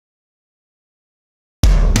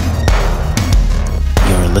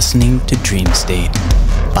listening to Dream State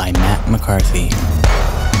by Matt McCarthy.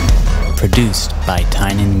 Produced by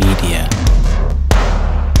Tynan Media.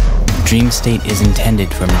 Dream State is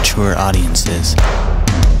intended for mature audiences.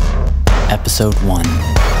 Episode 1.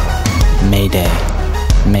 Mayday,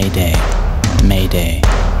 Mayday, Mayday.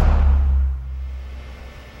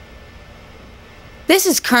 This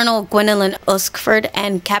is Colonel Gwendolyn Uskford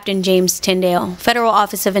and Captain James Tyndale, Federal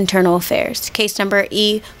Office of Internal Affairs, case number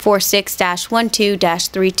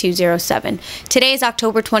E46-12-3207. Today is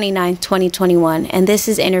October 29, 2021, and this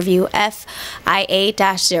is interview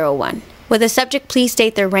FIA-01. Will the subject please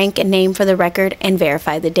state their rank and name for the record and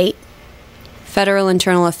verify the date? Federal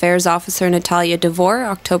Internal Affairs Officer Natalya DeVoure,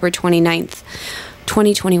 October 29th,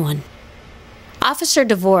 2021. Officer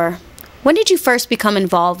DeVoure, when did you first become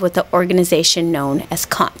involved with the organization known as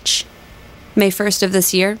Conch? May 1st of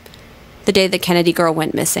this year, the day the Kennedy girl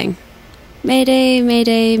went missing. Mayday,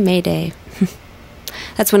 Mayday, Mayday.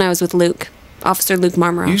 That's when I was with Luke, Officer Luke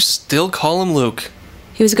Marmaroth. You still call him Luke?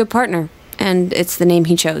 He was a good partner, and it's the name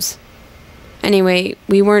he chose. Anyway,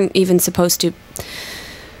 we weren't even supposed to.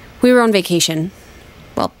 We were on vacation.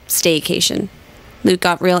 Well, staycation. Luke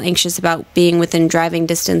got real anxious about being within driving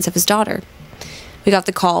distance of his daughter. We got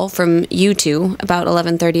the call from you two about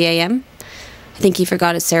 11:30 a.m. I think he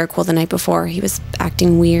forgot his Seroquel the night before. He was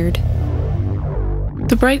acting weird.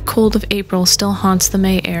 The bright cold of April still haunts the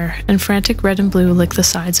May air, and frantic red and blue lick the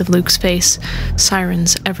sides of Luke's face.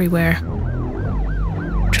 Sirens everywhere.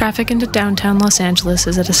 Traffic into downtown Los Angeles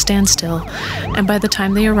is at a standstill, and by the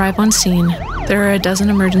time they arrive on scene, there are a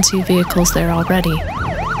dozen emergency vehicles there already.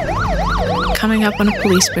 Coming up on a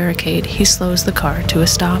police barricade, he slows the car to a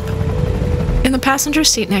stop. In the passenger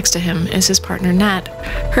seat next to him is his partner Nat,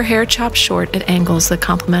 her hair chopped short at angles that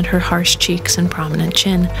complement her harsh cheeks and prominent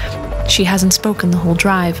chin. She hasn't spoken the whole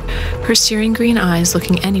drive, her searing green eyes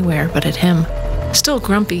looking anywhere but at him. Still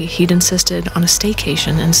grumpy, he'd insisted on a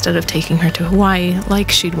staycation instead of taking her to Hawaii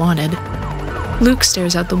like she'd wanted. Luke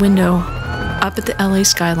stares out the window, up at the LA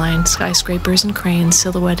skyline, skyscrapers and cranes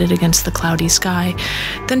silhouetted against the cloudy sky,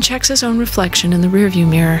 then checks his own reflection in the rearview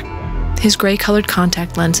mirror. His gray-colored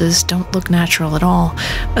contact lenses don't look natural at all,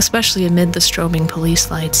 especially amid the strobing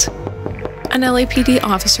police lights. An LAPD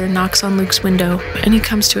officer knocks on Luke's window, and he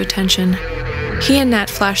comes to attention. He and Nat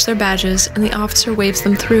flash their badges, and the officer waves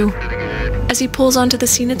them through. As he pulls onto the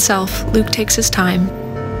scene itself, Luke takes his time,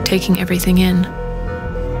 taking everything in.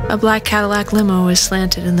 A black Cadillac limo is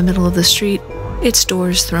slanted in the middle of the street, its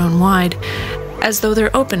doors thrown wide, as though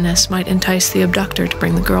their openness might entice the abductor to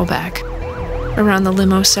bring the girl back. Around the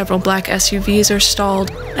limo, several black SUVs are stalled,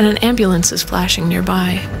 and an ambulance is flashing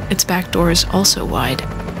nearby, its back doors also wide,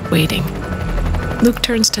 waiting. Luke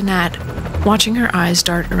turns to Nat, watching her eyes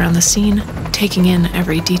dart around the scene, taking in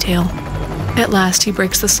every detail. At last, he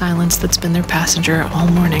breaks the silence that's been their passenger all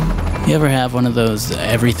morning. You ever have one of those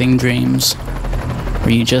everything dreams?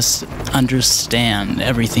 Where you just understand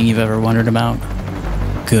everything you've ever wondered about?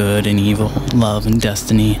 Good and evil, love and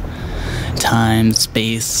destiny, time,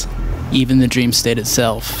 space, even the dream state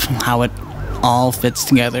itself, how it all fits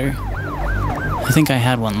together. I think I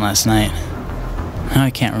had one last night. Now I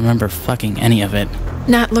can't remember fucking any of it.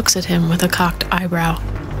 Nat looks at him with a cocked eyebrow.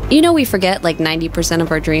 You know we forget like 90%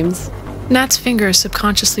 of our dreams. Nat's finger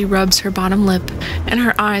subconsciously rubs her bottom lip, and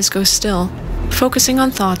her eyes go still, focusing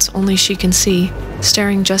on thoughts only she can see,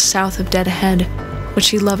 staring just south of dead ahead, which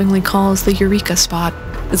she lovingly calls the Eureka spot.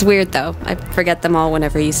 It's weird, though. I forget them all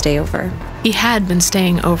whenever you stay over. He had been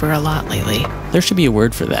staying over a lot lately. There should be a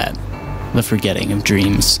word for that. The forgetting of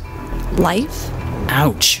dreams. Life?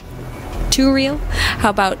 Ouch. Too real?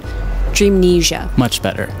 How about dreamnesia? Much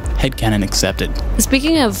better. Headcanon accepted.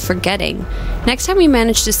 Speaking of forgetting, next time we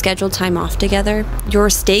manage to schedule time off together, your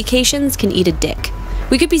staycations can eat a dick.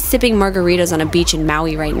 We could be sipping margaritas on a beach in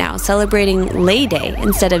Maui right now, celebrating Mayday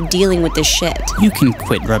instead of dealing with this shit. You can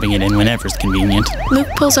quit rubbing it in whenever it's convenient. Luke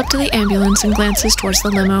pulls up to the ambulance and glances towards the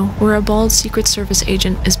limo, where a bald Secret Service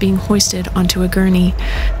agent is being hoisted onto a gurney.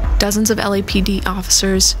 Dozens of LAPD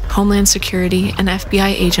officers, Homeland Security, and FBI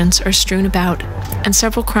agents are strewn about, and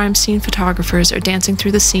several crime scene photographers are dancing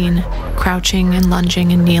through the scene, crouching and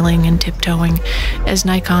lunging and kneeling and tiptoeing, as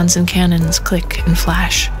Nikons and Canons click and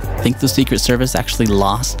flash. Think the Secret Service actually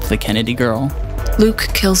lost the Kennedy girl? Luke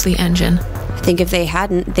kills the engine. I think if they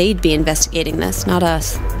hadn't, they'd be investigating this, not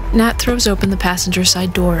us. Nat throws open the passenger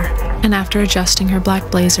side door, and after adjusting her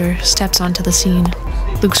black blazer, steps onto the scene.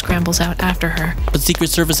 Luke scrambles out after her. But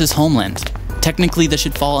Secret Service is Homeland. Technically, this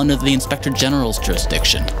should fall under the Inspector General's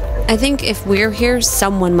jurisdiction. I think if we're here,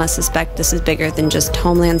 someone must suspect this is bigger than just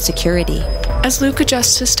Homeland Security. As Luke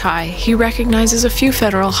adjusts his tie, he recognizes a few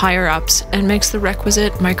federal higher-ups and makes the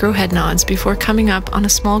requisite micro head nods before coming up on a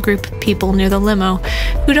small group of people near the limo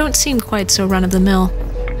who don't seem quite so run-of-the-mill.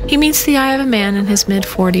 He meets the eye of a man in his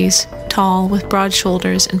mid-40s, tall, with broad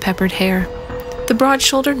shoulders and peppered hair. The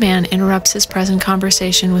broad-shouldered man interrupts his present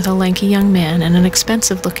conversation with a lanky young man in an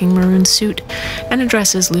expensive-looking maroon suit and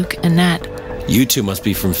addresses Luke and Nat. You two must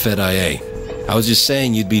be from Fed IA. I was just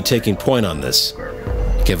saying you'd be taking point on this.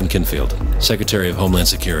 Kevin Kinfield, Secretary of Homeland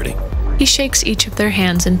Security. He shakes each of their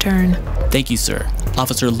hands in turn. Thank you, sir.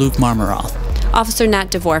 Officer Luke Marmaroth. Officer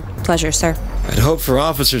Nat DeVoure. Pleasure, sir. I'd hoped for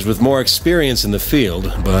officers with more experience in the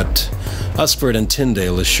field, but Usford and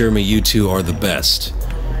Tyndale assure me you two are the best.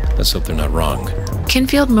 Let's hope they're not wrong.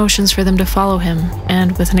 Kinfield motions for them to follow him,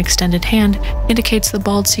 and with an extended hand, indicates the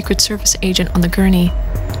bald Secret Service agent on the gurney,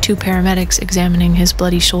 2 paramedics examining his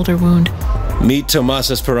bloody shoulder wound. Meet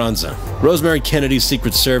Tomas Esperanza, Rosemary Kennedy's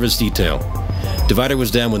Secret Service detail. DeVoure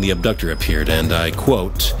was down when the abductor appeared, and I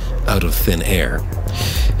quote, out of thin air.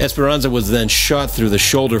 Esperanza was then shot through the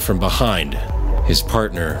shoulder from behind. His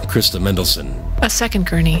partner, Krista Mendelsohn, A second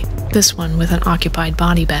gurney, this one with an occupied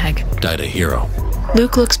body bag, died a hero.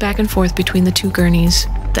 Luke looks back and forth between the 2 gurneys,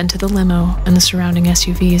 then to the limo and the surrounding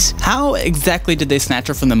SUVs. How exactly did they snatch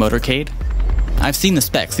her from the motorcade? I've seen the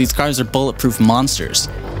specs. These cars are bulletproof monsters.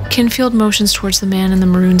 Kinfield motions towards the man in the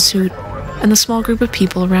maroon suit and the small group of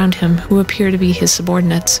people around him who appear to be his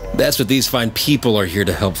subordinates. That's what these fine people are here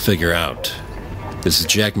to help figure out. This is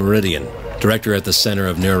Jack Meridian, Director at the Center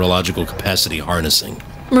of Neurological Capacity Harnessing.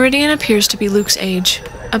 Meridian appears to be Luke's age,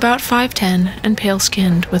 about 5'10" and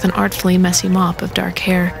pale-skinned with an artfully messy mop of dark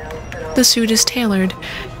hair. The suit is tailored,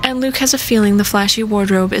 and Luke has a feeling the flashy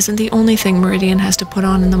wardrobe isn't the only thing Meridian has to put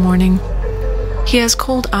on in the morning. He has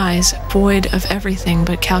cold eyes, void of everything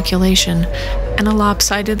but calculation, and a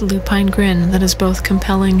lopsided lupine grin that is both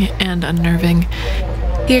compelling and unnerving.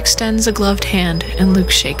 He extends a gloved hand, and Luke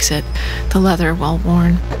shakes it, the leather well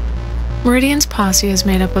worn. Meridian's posse is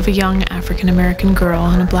made up of a young African-American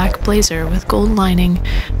girl in a black blazer with gold lining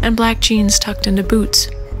and black jeans tucked into boots.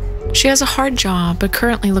 She has a hard jaw, but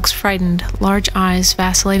currently looks frightened, large eyes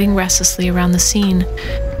vacillating restlessly around the scene,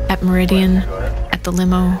 at Meridian, at the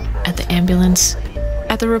limo, at the ambulance,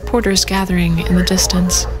 at the reporters gathering in the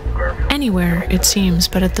distance. Anywhere, it seems,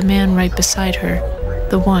 but at the man right beside her,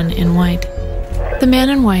 the one in white. The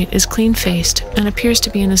man in white is clean-faced and appears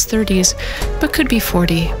to be in his 30s, but could be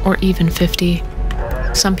 40 or even 50.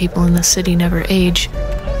 Some people in the city never age,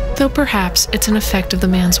 though perhaps it's an effect of the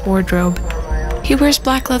man's wardrobe. He wears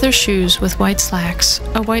black leather shoes with white slacks,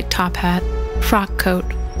 a white top hat, frock coat,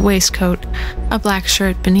 waistcoat, a black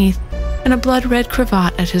shirt beneath, and a blood-red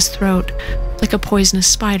cravat at his throat, like a poisonous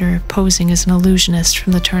spider posing as an illusionist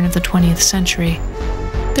from the turn of the 20th century.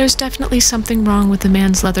 There's definitely something wrong with the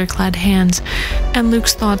man's leather-clad hands, and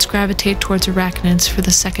Luke's thoughts gravitate towards arachnids for the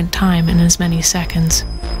second time in as many seconds.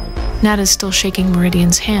 Nat is still shaking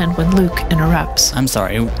Meridian's hand when Luke interrupts. I'm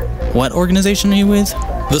sorry, what organization are you with?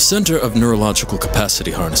 The Center of Neurological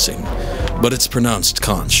Capacity Harnessing, but it's pronounced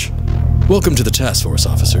Conch. Welcome to the task force,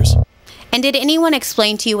 officers. And did anyone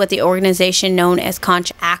explain to you what the organization known as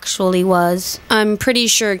Conch actually was? I'm pretty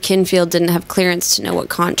sure Kinfield didn't have clearance to know what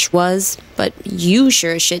Conch was, but you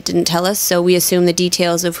sure as shit didn't tell us, so we assume the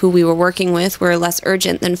details of who we were working with were less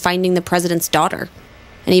urgent than finding the president's daughter.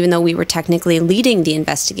 And even though we were technically leading the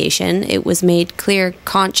investigation, it was made clear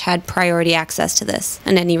Conch had priority access to this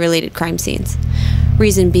and any related crime scenes.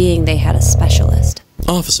 Reason being they had a specialist.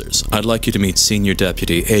 Officers, I'd like you to meet Senior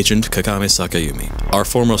Deputy Agent Kagame Sakayumi, our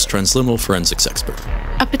foremost transliminal forensics expert.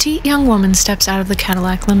 A petite young woman steps out of the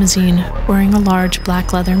Cadillac limousine, wearing a large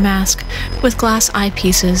black leather mask with glass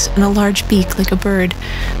eyepieces and a large beak like a bird,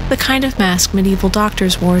 the kind of mask medieval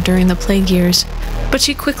doctors wore during the plague years, but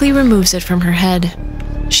she quickly removes it from her head.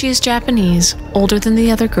 She is Japanese, older than the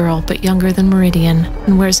other girl but younger than Meridian,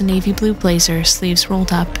 and wears a navy blue blazer, sleeves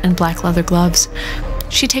rolled up, and black leather gloves.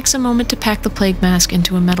 She takes a moment to pack the plague mask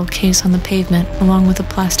into a metal case on the pavement, along with a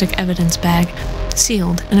plastic evidence bag,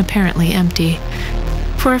 sealed and apparently empty.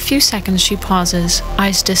 For a few seconds she pauses,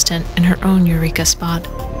 eyes distant in her own eureka spot.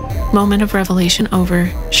 Moment of revelation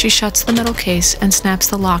over, she shuts the metal case and snaps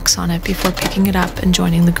the locks on it before picking it up and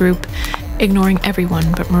joining the group, ignoring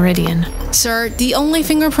everyone but Meridian. Sir, the only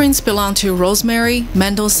fingerprints belong to Rosemary,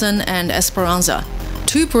 Mendelsohn, and Esperanza.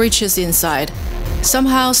 2 breaches inside.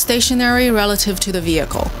 Somehow stationary relative to the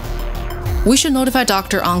vehicle. We should notify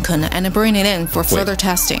Dr. Onken and bring it in for further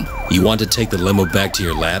testing. You want to take the limo back to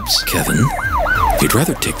your labs? Kevin, you'd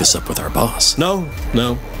rather take this up with our boss. No.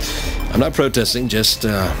 I'm not protesting, just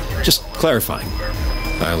clarifying.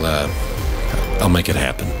 I'll make it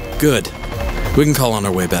happen. Good. We can call on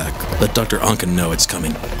our way back. Let Dr. Anken know it's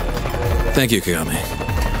coming. Thank you,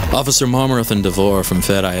 Kagami. Officer Marmaroth and DeVoure from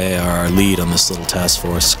FedIA are our lead on this little task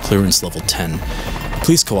force, clearance level 10.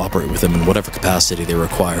 Please cooperate with them in whatever capacity they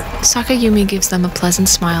require. Sakayumi gives them a pleasant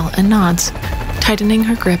smile and nods, tightening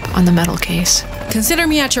her grip on the metal case. Consider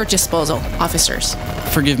me at your disposal, officers.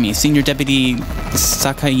 Forgive me, Senior Deputy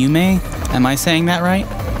Sakayume? Am I saying that right?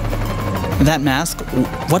 That mask,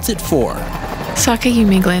 what's it for?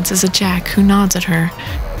 Sakayumi glances at Jack, who nods at her.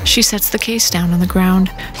 She sets the case down on the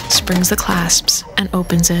ground, springs the clasps, and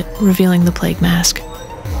opens it, revealing the plague mask.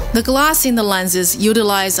 The glass in the lenses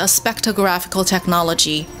utilize a spectrographical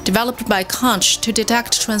technology developed by Conch to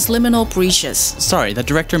detect transliminal breaches. Sorry, the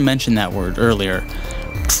director mentioned that word earlier.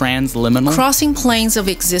 Transliminal? Crossing planes of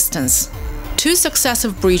existence. 2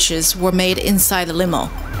 successive breaches were made inside the limo.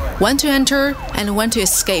 One to enter and one to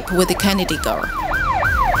escape with the Kennedy girl.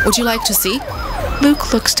 Would you like to see?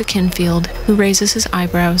 Luke looks to Kinfield, who raises his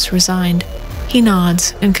eyebrows, resigned. He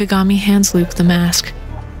nods, and Kagami hands Luke the mask.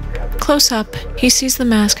 Close up, he sees the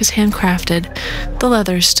mask is handcrafted, the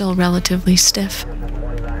leather still relatively stiff.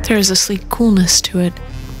 There is a sleek coolness to it,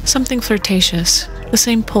 something flirtatious, the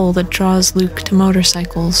same pull that draws Luke to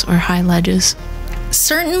motorcycles or high ledges.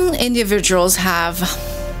 Certain individuals have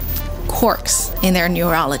quirks in their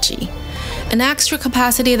neurology, an extra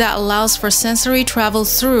capacity that allows for sensory travel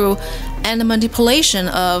through and the manipulation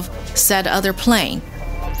of said other plane.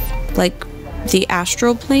 Like the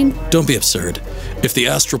astral plane? Don't be absurd. If the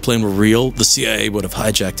astral plane were real, the CIA would have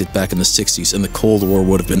hijacked it back in the 60s and the Cold War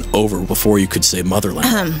would have been over before you could say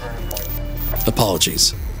motherland.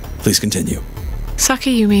 Apologies. Please continue.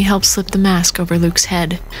 Sakayumi helps slip the mask over Luke's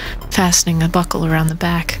head, fastening a buckle around the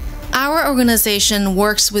back. Our organization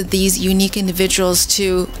works with these unique individuals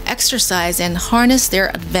to exercise and harness their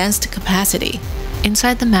advanced capacity.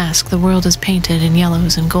 Inside the mask, the world is painted in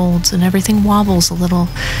yellows and golds, and everything wobbles a little,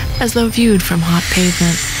 as though viewed from hot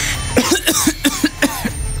pavement.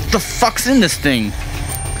 The fuck's in this thing?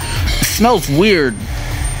 It smells weird.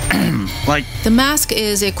 Like... The mask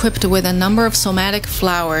is equipped with a number of somatic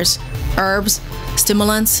flowers, herbs,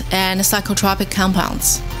 stimulants, and psychotropic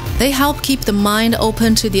compounds. They help keep the mind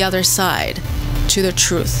open to the other side, to the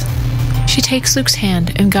truth. She takes Luke's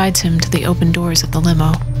hand and guides him to the open doors of the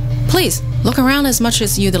limo. Please, look around as much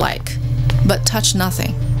as you'd like, but touch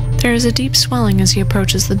nothing. There is a deep swelling as he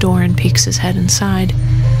approaches the door and peeks his head inside.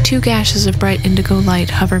 2 gashes of bright indigo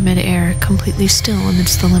light hover mid-air, completely still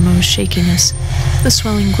amidst the limo's shakiness. The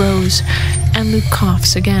swelling grows, and Luke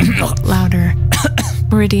coughs again, louder.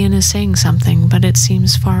 Meridian is saying something, but it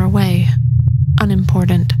seems far away,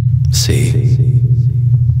 unimportant. See?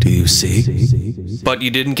 Do you see? But you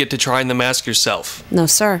didn't get to try on the mask yourself. No,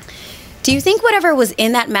 sir. Do you think whatever was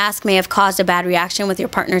in that mask may have caused a bad reaction with your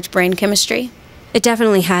partner's brain chemistry? It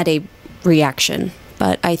definitely had a reaction,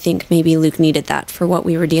 but I think maybe Luke needed that for what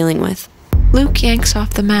we were dealing with. Luke yanks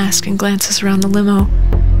off the mask and glances around the limo.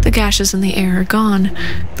 The gashes in the air are gone.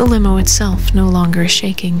 The limo itself no longer is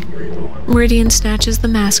shaking. Meridian snatches the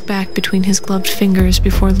mask back between his gloved fingers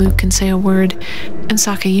before Luke can say a word, and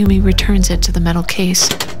Sakayumi returns it to the metal case,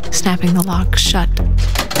 snapping the lock shut.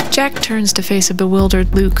 Jack turns to face a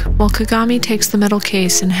bewildered Luke, while Kagami takes the metal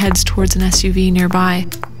case and heads towards an SUV nearby.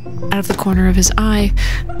 Out of the corner of his eye,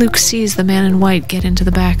 Luke sees the man in white get into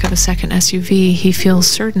the back of a second SUV he feels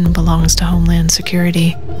certain belongs to Homeland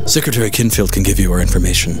Security. Secretary Kinfield can give you our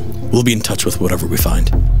information. We'll be in touch with whatever we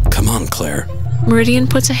find. Come on, Claire. Meridian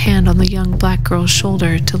puts a hand on the young black girl's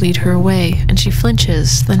shoulder to lead her away, and she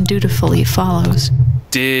flinches, then dutifully follows.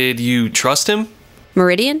 Did you trust him?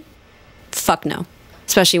 Meridian? Fuck no.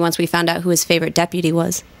 Especially once we found out who his favorite deputy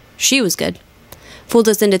was. She was good. Fooled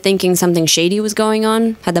us into thinking something shady was going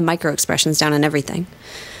on, had the micro-expressions down and everything.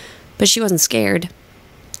 But she wasn't scared.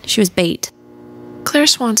 She was bait. Claire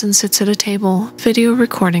Swanson sits at a table, video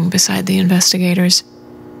recording beside the investigators.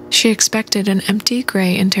 She expected an empty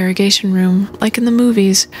gray interrogation room, like in the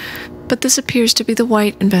movies, but this appears to be the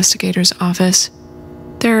white investigator's office.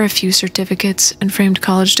 There are a few certificates and framed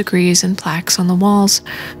college degrees and plaques on the walls,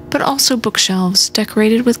 but also bookshelves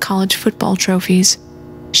decorated with college football trophies.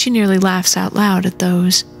 She nearly laughs out loud at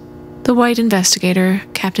those. The white investigator,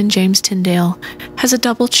 Captain James Tyndale, has a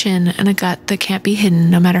double chin and a gut that can't be hidden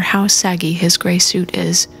no matter how saggy his gray suit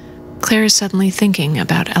is. Claire is suddenly thinking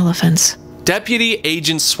about elephants. Deputy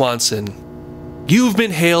Agent Swanson, you've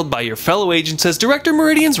been hailed by your fellow agents as Director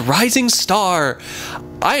Meridian's rising star.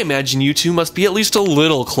 I imagine you two must be at least a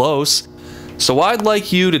little close. So I'd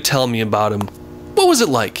like you to tell me about him. What was it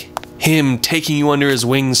like? Him taking you under his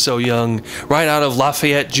wings so young, right out of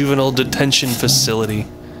Lafayette Juvenile Detention Facility.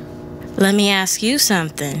 Let me ask you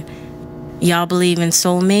something. Y'all believe in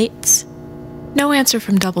soulmates? No answer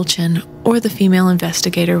from Double Chin, or the female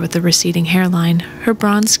investigator with the receding hairline, her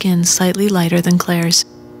bronze skin slightly lighter than Claire's.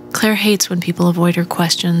 Claire hates when people avoid her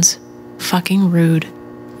questions. Fucking rude.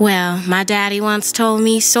 Well, my daddy once told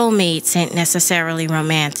me soulmates ain't necessarily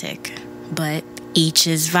romantic, but each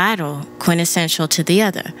is vital, quintessential to the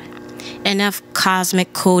other. Enough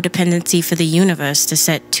cosmic codependency for the universe to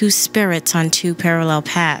set two spirits on two parallel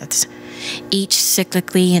paths, each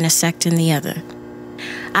cyclically intersecting the other.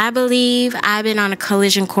 I believe I've been on a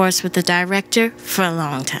collision course with the director for a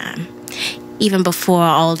long time, even before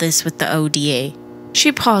all this with the ODA.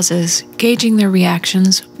 She pauses, gauging their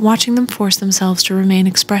reactions, watching them force themselves to remain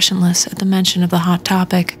expressionless at the mention of the hot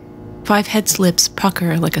topic. Fivehead's lips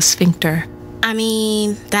pucker like a sphincter. I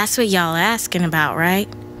mean, that's what y'all asking about, right?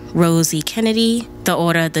 Rosie Kennedy, the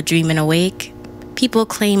Order of the Dreaming Awake, people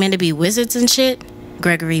claiming to be wizards and shit,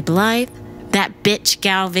 Gregory Blythe, that bitch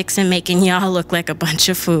Gal Vixen making y'all look like a bunch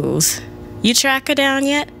of fools. You track her down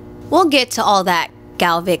yet? We'll get to all that,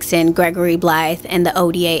 Gal Vixen, Gregory Blythe, and the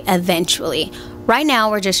ODA eventually. Right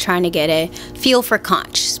now, we're just trying to get a feel for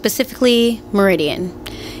Conch, specifically Meridian.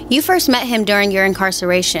 You first met him during your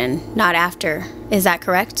incarceration, not after. Is that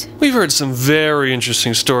correct? We've heard some very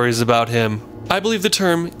interesting stories about him. I believe the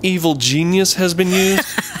term evil genius has been used.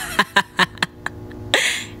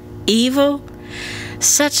 Evil?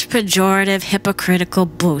 Such pejorative, hypocritical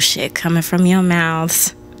bullshit coming from your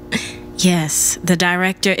mouths. Yes, the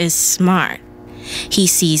director is smart. He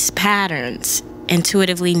sees patterns,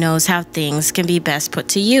 intuitively knows how things can be best put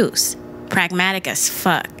to use. Pragmatic as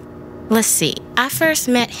fuck. Let's see, I first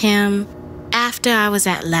met him after I was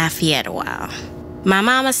at Lafayette a while. My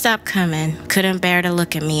mama stopped coming, couldn't bear to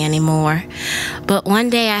look at me anymore. But one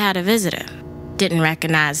day I had a visitor. Didn't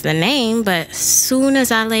recognize the name, but soon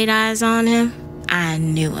as I laid eyes on him, I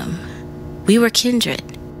knew him. We were kindred.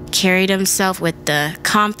 Carried himself with the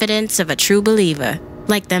confidence of a true believer,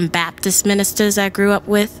 like them Baptist ministers I grew up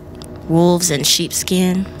with. Wolves in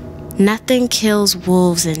sheepskin. Nothing kills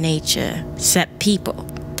wolves in nature, except people.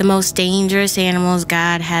 The most dangerous animals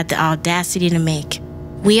God had the audacity to make.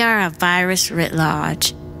 We are a virus writ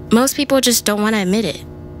large. Most people just don't want to admit it.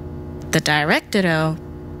 The director, though,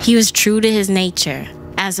 he was true to his nature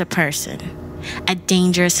as a person. A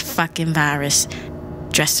dangerous fucking virus,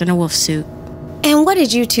 dressed in a wolf suit. And what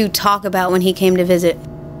did you two talk about when he came to visit?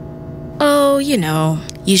 Oh, you know,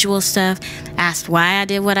 usual stuff. Asked why I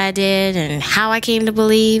did what I did and how I came to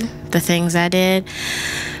believe the things I did.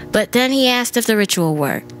 But then he asked if the ritual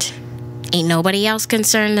worked. Ain't nobody else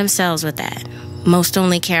concerned themselves with that. Most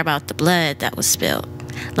only care about the blood that was spilled.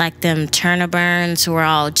 Like them Turner Burns who are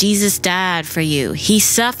all, Jesus died for you. He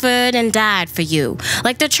suffered and died for you.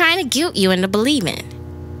 Like they're trying to guilt you into believing.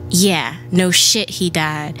 Yeah, no shit he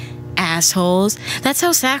died. Assholes. That's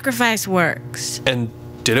how sacrifice works. And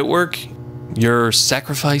did it work? Your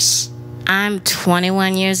sacrifice? I'm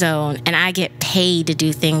 21 years old, and I get paid to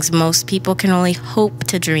do things most people can only hope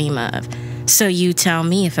to dream of. So you tell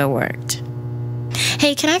me if it worked.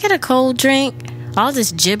 Hey, can I get a cold drink? All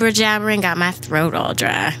this jibber-jabbering got my throat all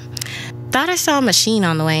dry. Thought I saw a machine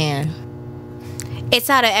on the way in. It's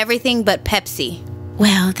out of everything but Pepsi.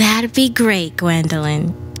 Well, that'd be great,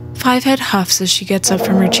 Gwendolyn. Fivehead huffs as she gets up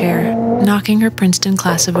from her chair, knocking her Princeton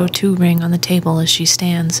Class of '02 ring on the table as she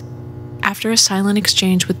stands. After a silent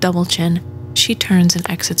exchange with Double Chin, she turns and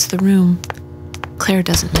exits the room. Claire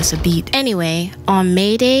doesn't miss a beat. Anyway, on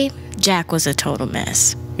Mayday, Jack was a total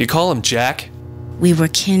mess. You call him Jack? We were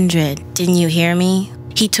kindred, didn't you hear me?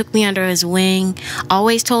 He took me under his wing,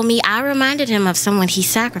 always told me I reminded him of someone he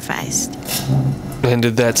sacrificed. And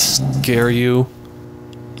did that scare you?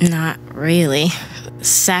 Not really.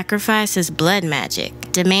 Sacrifice is blood magic.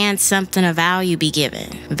 Demands something of value be given.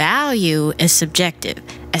 Value is subjective,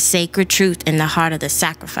 a sacred truth in the heart of the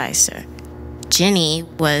sacrificer. Jenny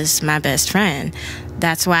was my best friend.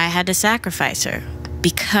 That's why I had to sacrifice her.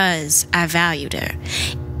 Because I valued her.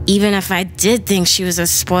 Even if I did think she was a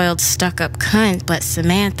spoiled, stuck-up cunt, but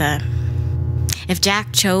Samantha... If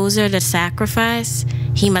Jack chose her to sacrifice,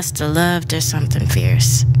 he must have loved her something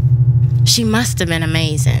fierce. She must have been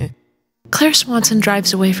amazing. Claire Swanson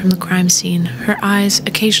drives away from the crime scene, her eyes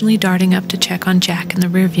occasionally darting up to check on Jack in the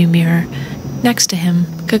rearview mirror. Next to him,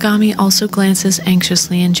 Kagami also glances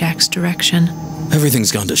anxiously in Jack's direction.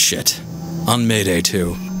 Everything's gone to shit. On Mayday,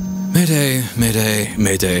 too. Mayday, Mayday,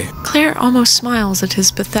 Mayday. Claire almost smiles at his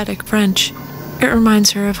pathetic French. It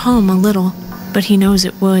reminds her of home a little, but he knows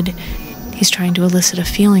it would. He's trying to elicit a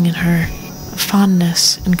feeling in her, of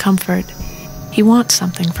fondness and comfort. He wants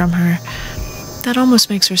something from her. That almost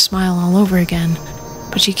makes her smile all over again,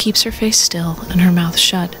 but she keeps her face still and her mouth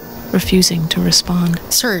shut, refusing to respond.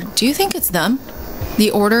 Sir, do you think it's them?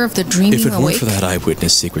 The order of the dreaming If it awake? weren't for that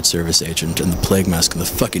eyewitness Secret Service agent and the plague mask in the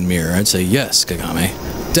fucking mirror, I'd say yes, Kagami.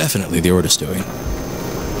 Definitely the order's doing.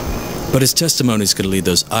 But his testimony's gonna lead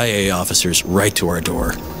those IA officers right to our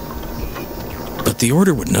door. But the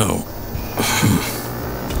order would know.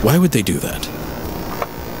 Why would they do that?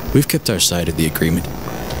 We've kept our side of the agreement.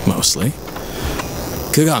 Mostly.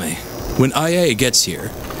 Kagami, when IA gets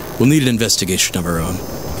here, we'll need an investigation of our own.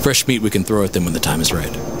 Fresh meat we can throw at them when the time is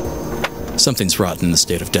right. Something's rotten in the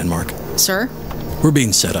state of Denmark. Sir? We're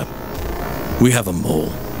being set up. We have a mole.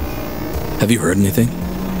 Have you heard anything?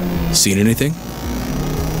 Seen anything?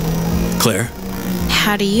 Claire?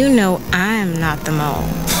 How do you know I'm not the mole?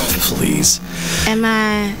 Please. Am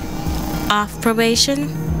I off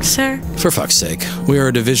probation, sir? For fuck's sake, we are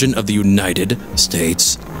a division of the United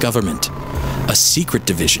States government. A secret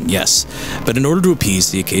division, yes. But in order to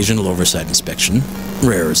appease the occasional oversight inspection,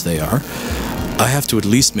 rare as they are, I have to at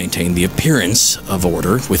least maintain the appearance of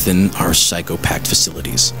order within our psychopact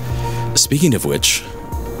facilities. Speaking of which,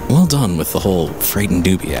 well done with the whole Freight and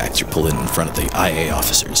Doobie act you're pulling in front of the IA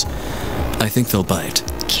officers. I think they'll bite.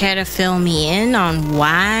 Care to fill me in on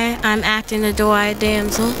why I'm acting the doe-eyed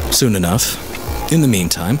damsel? Soon enough. In the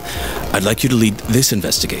meantime, I'd like you to lead this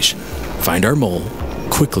investigation. Find our mole,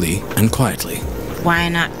 quickly and quietly. Why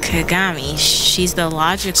not Kagami? She's the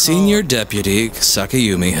logical... Senior Deputy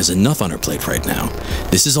Sakayumi has enough on her plate right now.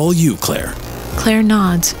 This is all you, Claire. Claire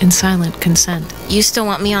nods in silent consent. You still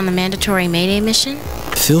want me on the mandatory Mayday mission?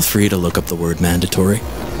 Feel free to look up the word mandatory.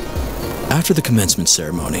 After the commencement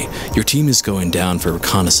ceremony, your team is going down for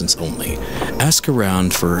reconnaissance only. Ask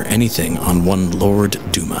around for anything on one Lord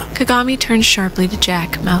Duma. Kagami turns sharply to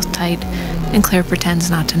Jack, mouth tight, and Claire pretends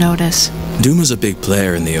not to notice. Duma's a big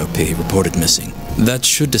player in the OP, reported missing. That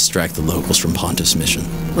should distract the locals from Pontus' mission.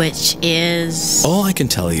 Which is... All I can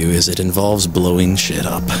tell you is it involves blowing shit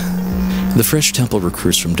up. The fresh temple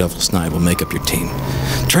recruits from Devil's Night will make up your team.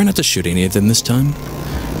 Try not to shoot any of them this time,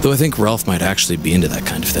 though I think Ralph might actually be into that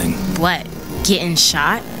kind of thing. What? Getting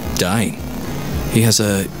shot? Dying. He has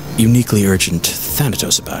a uniquely urgent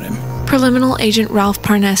Thanatos about him. Preliminal Agent Ralph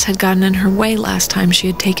Parness had gotten in her way last time she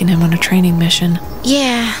had taken him on a training mission.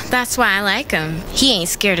 Yeah, that's why I like him. He ain't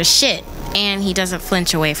scared of shit, and he doesn't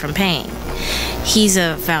flinch away from pain. He's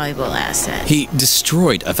a valuable asset. He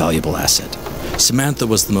destroyed a valuable asset. Samantha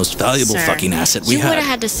was the most valuable fucking asset we You had. would have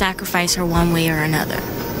had to sacrifice her one way or another.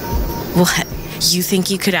 What? You think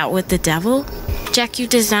you could outwit the devil? Jack, you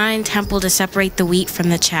designed Temple to separate the wheat from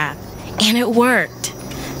the chaff, and it worked.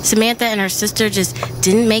 Samantha and her sister just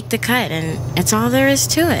didn't make the cut, and it's all there is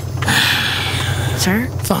to it. Sir?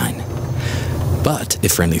 Fine. But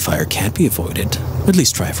if friendly fire can't be avoided, at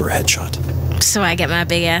least try for a headshot. So I get my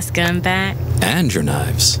big-ass gun back? And your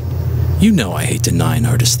knives. You know I hate denying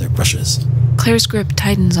artists their brushes. Claire's grip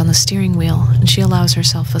tightens on the steering wheel, and she allows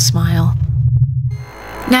herself a smile.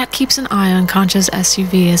 Nat keeps an eye on Concha's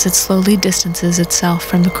SUV as it slowly distances itself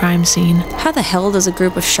from the crime scene. How the hell does a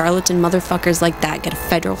group of charlatan motherfuckers like that get a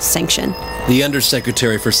federal sanction? The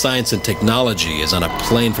Undersecretary for Science and Technology is on a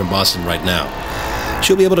plane from Boston right now.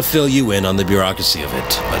 She'll be able to fill you in on the bureaucracy of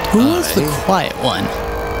it, but Who was the quiet one?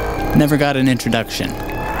 Never got an introduction.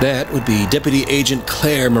 That would be Deputy Agent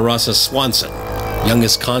Claire Marassa Swanson,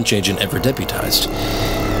 youngest conch agent ever deputized.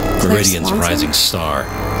 Viridian's Swanson? rising star.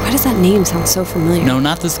 Why does that name sound so familiar? No,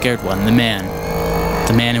 not the scared one, the man.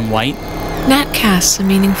 The man in white? Nat casts a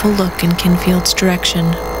meaningful look in Kinfield's direction,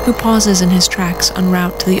 who pauses in his tracks en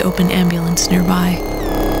route to the open ambulance nearby.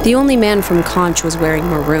 The only man from Conch was wearing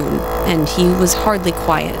maroon, and he was hardly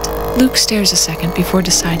quiet. Luke stares a second before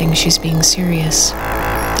deciding she's being serious.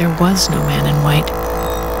 There was no man in white.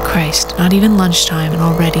 Christ, not even lunchtime, and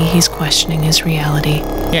already he's questioning his reality.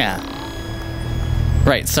 Yeah.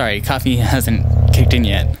 Right, sorry, coffee hasn't kicked in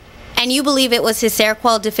yet. And you believe it was his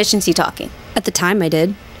Seroquel deficiency talking? At the time, I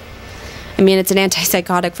did. I mean, it's an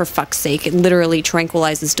antipsychotic for fuck's sake. It literally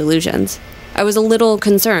tranquilizes delusions. I was a little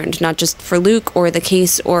concerned, not just for Luke or the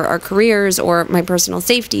case or our careers or my personal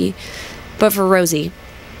safety, but for Rosie.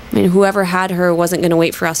 I mean, whoever had her wasn't going to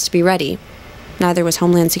wait for us to be ready. Neither was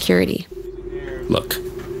Homeland Security. Look,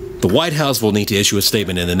 the White House will need to issue a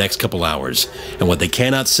statement in the next couple hours, and what they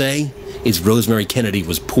cannot say is Rosemary Kennedy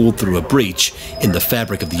was pulled through a breach in the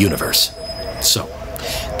fabric of the universe. So,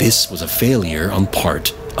 this was a failure on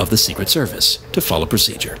part of the Secret Service to follow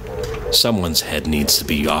procedure. Someone's head needs to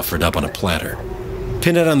be offered up on a platter.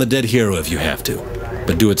 Pin it on the dead hero if you have to,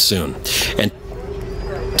 but do it soon. And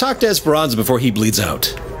talk to Esperanza before he bleeds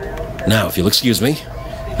out. Now, if you'll excuse me,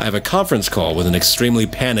 I have a conference call with an extremely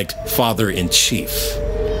panicked father-in-chief.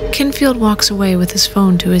 Kinfield walks away with his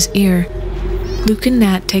phone to his ear. Luke and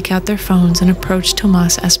Nat take out their phones and approach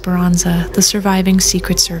Tomas Esperanza, the surviving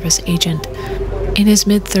Secret Service agent. In his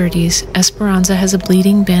mid-30s, Esperanza has a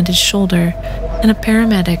bleeding bandaged shoulder, and a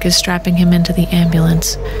paramedic is strapping him into the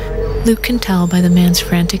ambulance. Luke can tell by the man's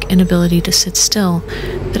frantic inability to sit still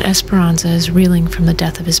that Esperanza is reeling from the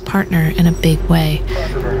death of his partner in a big way.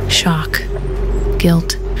 Shock.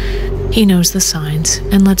 Guilt. He knows the signs,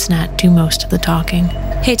 and lets Nat do most of the talking.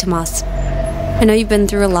 Hey, Tomas. I know you've been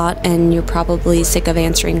through a lot, and you're probably sick of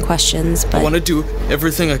answering questions, but... I want to do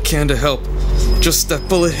everything I can to help. Just that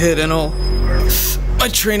bullet hit and all. My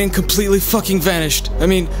training completely fucking vanished. I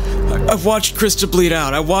mean, I've watched Krista bleed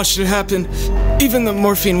out. I watched it happen. Even the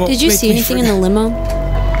morphine won't make me Did you see anything in the limo?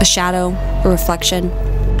 A shadow? A reflection?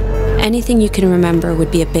 Anything you can remember would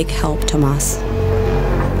be a big help, Tomas.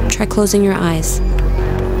 Try closing your eyes.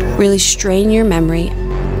 Really strain your memory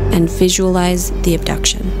and visualize the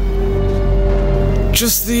abduction.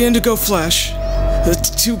 Just the indigo flash. The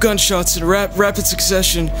 2 gunshots in rapid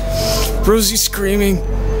succession. Rosie screaming.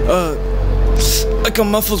 Like a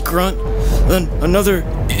muffled grunt. Then another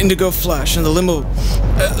indigo flash, and the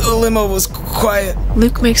limo was quiet.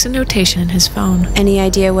 Luke makes a notation in his phone. Any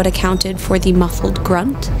idea what accounted for the muffled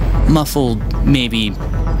grunt? Muffled, maybe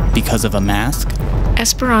because of a mask?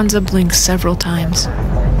 Esperanza blinks several times.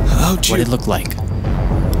 How'd you... What did it look like?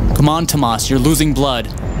 Come on, Tomas, you're losing blood.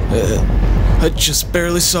 I just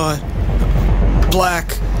barely saw it.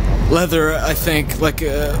 Black leather, I think, like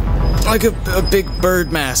a big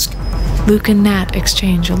bird mask. Luke and Nat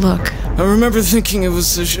exchange a look. I remember thinking it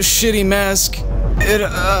was a shitty mask.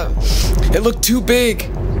 It looked too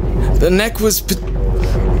big. The neck was...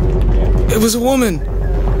 It was a woman.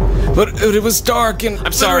 But it was dark and...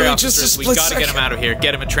 I'm sorry, just officers. We've got to get him out of here.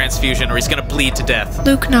 Get him a transfusion or he's going to bleed to death.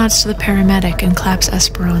 Luke nods to the paramedic and claps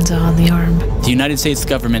Esperanza on the arm. The United States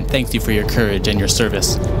government thanks you for your courage and your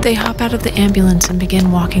service. They hop out of the ambulance and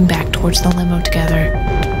begin walking back towards the limo together.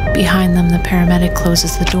 Behind them, the paramedic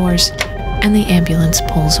closes the doors, and the ambulance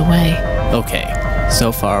pulls away. Okay,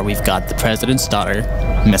 so far we've got the president's daughter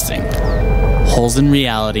missing. Holes in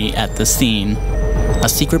reality at the scene. A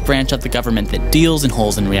secret branch of the government that deals in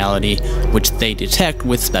holes in reality, which they detect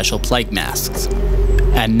with special plague masks.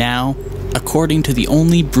 And now, according to the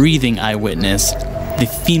only breathing eyewitness, the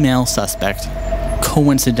female suspect,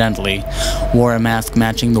 coincidentally, wore a mask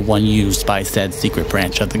matching the one used by said secret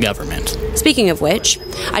branch of the government. Speaking of which,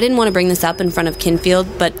 I didn't want to bring this up in front of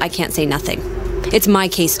Kinfield, but I can't say nothing. It's my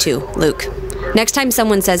case too, Luke. Next time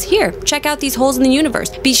someone says, here, check out these holes in the universe,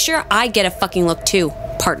 be sure I get a fucking look too,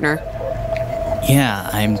 partner. Yeah,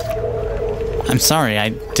 I'm sorry, I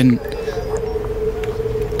didn't...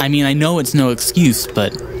 I mean, I know it's no excuse,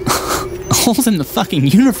 but... holes in the fucking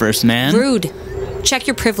universe, man. Rude. Check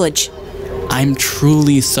your privilege. I'm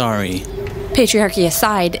truly sorry. Patriarchy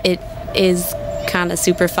aside, it is kind of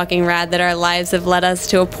super fucking rad that our lives have led us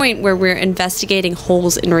to a point where we're investigating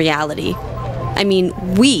holes in reality. I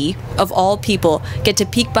mean, we, of all people, get to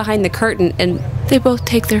peek behind the curtain and... They both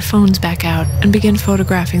take their phones back out and begin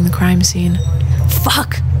photographing the crime scene.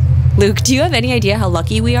 Fuck! Luke, do you have any idea how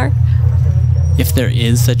lucky we are? If there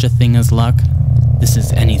is such a thing as luck, this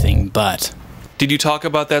is anything but. Did you talk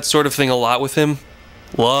about that sort of thing a lot with him?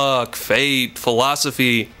 Luck, fate,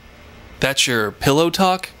 philosophy. That's your pillow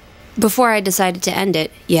talk? Before I decided to end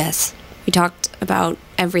it, yes. We talked about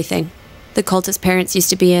everything. The cult his parents used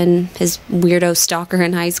to be in, his weirdo stalker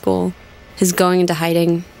in high school, his going into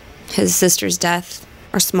hiding, his sister's death,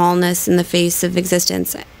 our smallness in the face of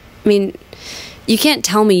existence. I mean, you can't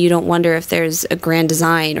tell me you don't wonder if there's a grand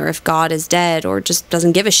design, or if God is dead, or just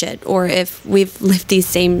doesn't give a shit, or if we've lived these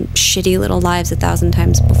same shitty little lives 1,000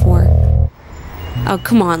 times before. Oh,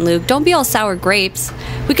 come on, Luke. Don't be all sour grapes.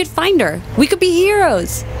 We could find her. We could be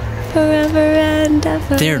heroes. Forever and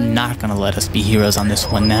ever. They're not gonna let us be heroes on this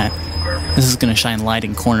one, Nat. This is gonna shine light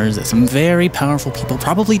in corners that some very powerful people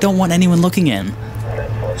probably don't want anyone looking in.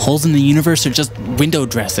 Holes in the universe are just window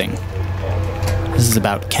dressing. This is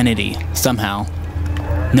about Kennedy, somehow.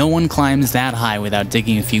 No one climbs that high without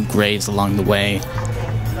digging a few graves along the way.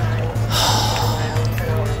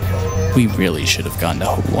 We really should have gone to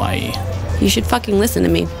Hawaii. You should fucking listen to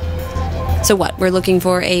me. So what, we're looking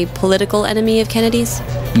for a political enemy of Kennedy's?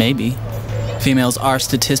 Maybe. Females are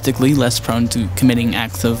statistically less prone to committing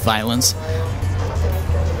acts of violence.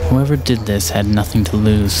 Whoever did this had nothing to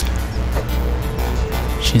lose.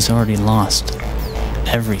 She's already lost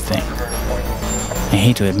everything. I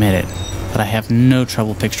hate to admit it, but I have no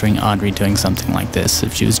trouble picturing Audrey doing something like this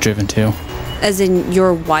if she was driven to. As in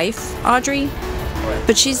your wife, Audrey?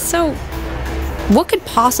 But she's so... What could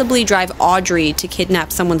possibly drive Audrey to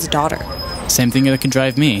kidnap someone's daughter? Same thing that could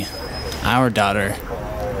drive me. Our daughter.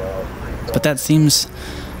 but that seems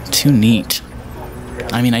too neat.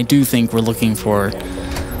 I mean, I do think we're looking for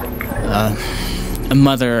a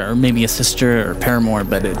mother or maybe a sister or paramour,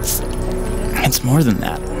 but it's more than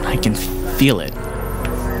that. I can feel it.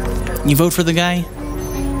 You vote for the guy?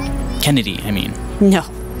 Kennedy, I mean. No.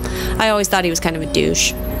 I always thought he was kind of a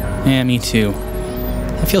douche. Yeah, me too.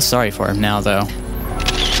 I feel sorry for him now, though.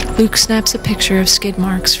 Luke snaps a picture of skid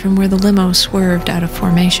marks from where the limo swerved out of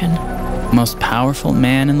formation. Most powerful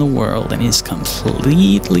man in the world, and he's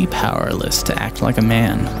completely powerless to act like a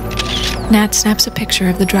man. Nat snaps a picture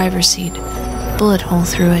of the driver's seat. Bullet hole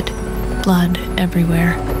through it. Blood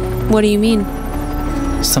everywhere. What do you mean?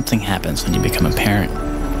 Something happens when you become a parent.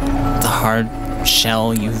 The hard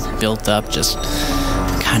shell you've built up just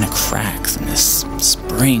kind of cracks in this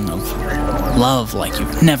spring of love like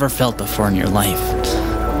you've never felt before in your life.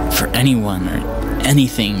 For anyone or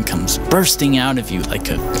anything comes bursting out of you like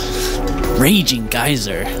a raging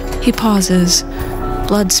geyser. He pauses.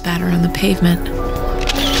 Blood spatter on the pavement.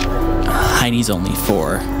 Heidi's only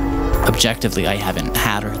 4. Objectively, I haven't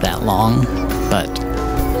had her that long, but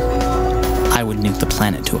I would nuke the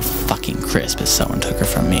planet to a fucking crisp if someone took her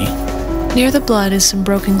from me. Near the blood is some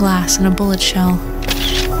broken glass and a bullet shell.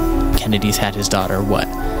 Kennedy's had his daughter, what,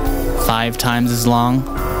 5 times as long?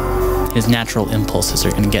 His natural impulses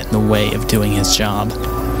are going to get in the way of doing his job.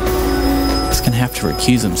 He's going to have to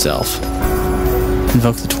recuse himself.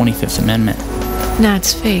 Invoke the 25th Amendment.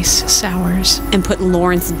 Nat's face sours. And put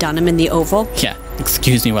Lawrence Dunham in the Oval? Yeah,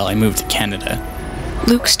 excuse me while I move to Canada.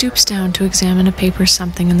 Luke stoops down to examine a paper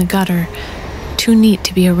something in the gutter. Too neat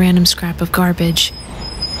to be a random scrap of garbage.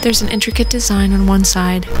 There's an intricate design on one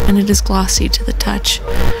side, and it is glossy to the touch.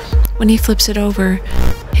 When he flips it over,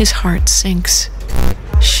 his heart sinks.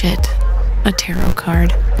 Shit. A tarot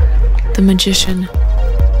card. The magician.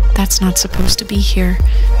 That's not supposed to be here.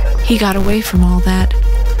 He got away from all that.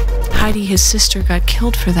 Heidi, his sister, got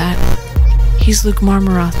killed for that. He's Luke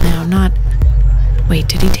Marmaroth now, not... Wait,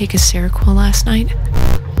 did he take his Seroquel last night?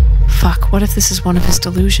 Fuck, what if this is one of his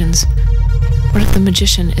delusions? What if the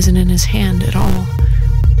magician isn't in his hand at all?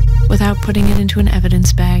 Without putting it into an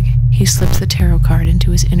evidence bag, he slips the tarot card into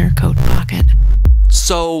his inner coat pocket.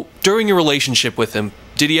 So, during your relationship with him,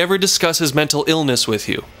 did he ever discuss his mental illness with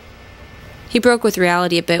you? He broke with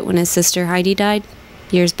reality a bit when his sister Heidi died,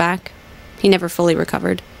 years back. He never fully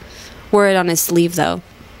recovered. Wore it on his sleeve, though.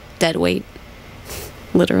 Dead weight.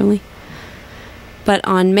 Literally. But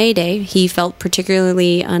on Mayday, he felt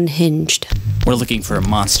particularly unhinged. We're looking for a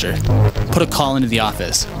monster. Put a call into the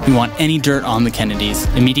office. We want any dirt on the Kennedys.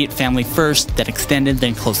 Immediate family first, then extended,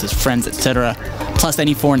 then closest friends, etc. Plus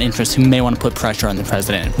any foreign interests who may want to put pressure on the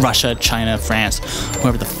president. Russia, China, France,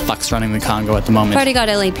 whoever the fuck's running the Congo at the moment. Already got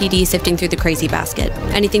LAPD sifting through the crazy basket.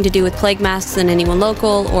 Anything to do with plague masks and anyone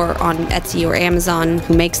local, or on Etsy or Amazon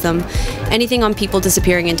who makes them. Anything on people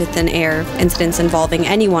disappearing into thin air. Incidents involving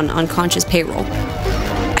anyone on conscious payroll.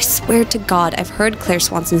 I swear to God, I've heard Claire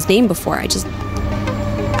Swanson's name before. I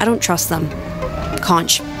don't trust them.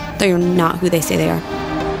 Conch. They're not who they say they are.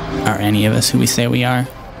 Are any of us who we say we are?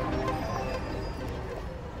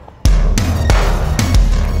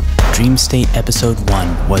 Dream State Episode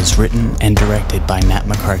 1 was written and directed by Matt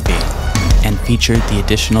McCarthy and featured the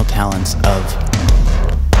additional talents of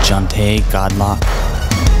Jonte Godlock,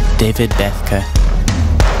 David Bethke,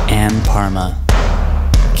 Ann Parma,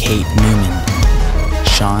 Kate Newman,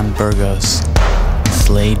 Sean Burgos,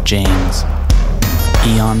 Slade James,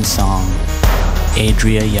 Eon Song,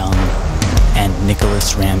 Adria Young, and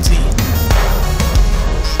Nicholas Ramsey.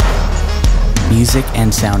 Music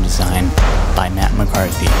and sound design by Matt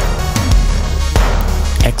McCarthy.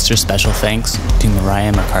 Extra special thanks to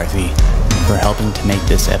Mariah McCarthy for helping to make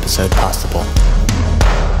this episode possible.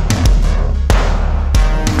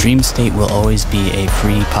 Dream State will always be a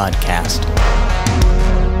free podcast.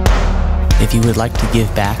 If you would like to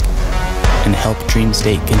give back and help Dream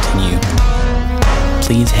State continue,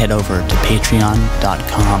 please head over to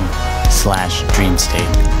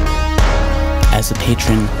patreon.com/dreamstate. As a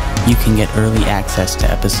patron, you can get early access to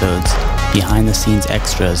episodes, behind-the-scenes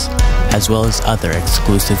extras, as well as other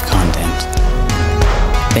exclusive content.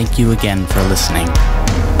 Thank you again for listening.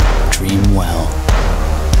 Dream well.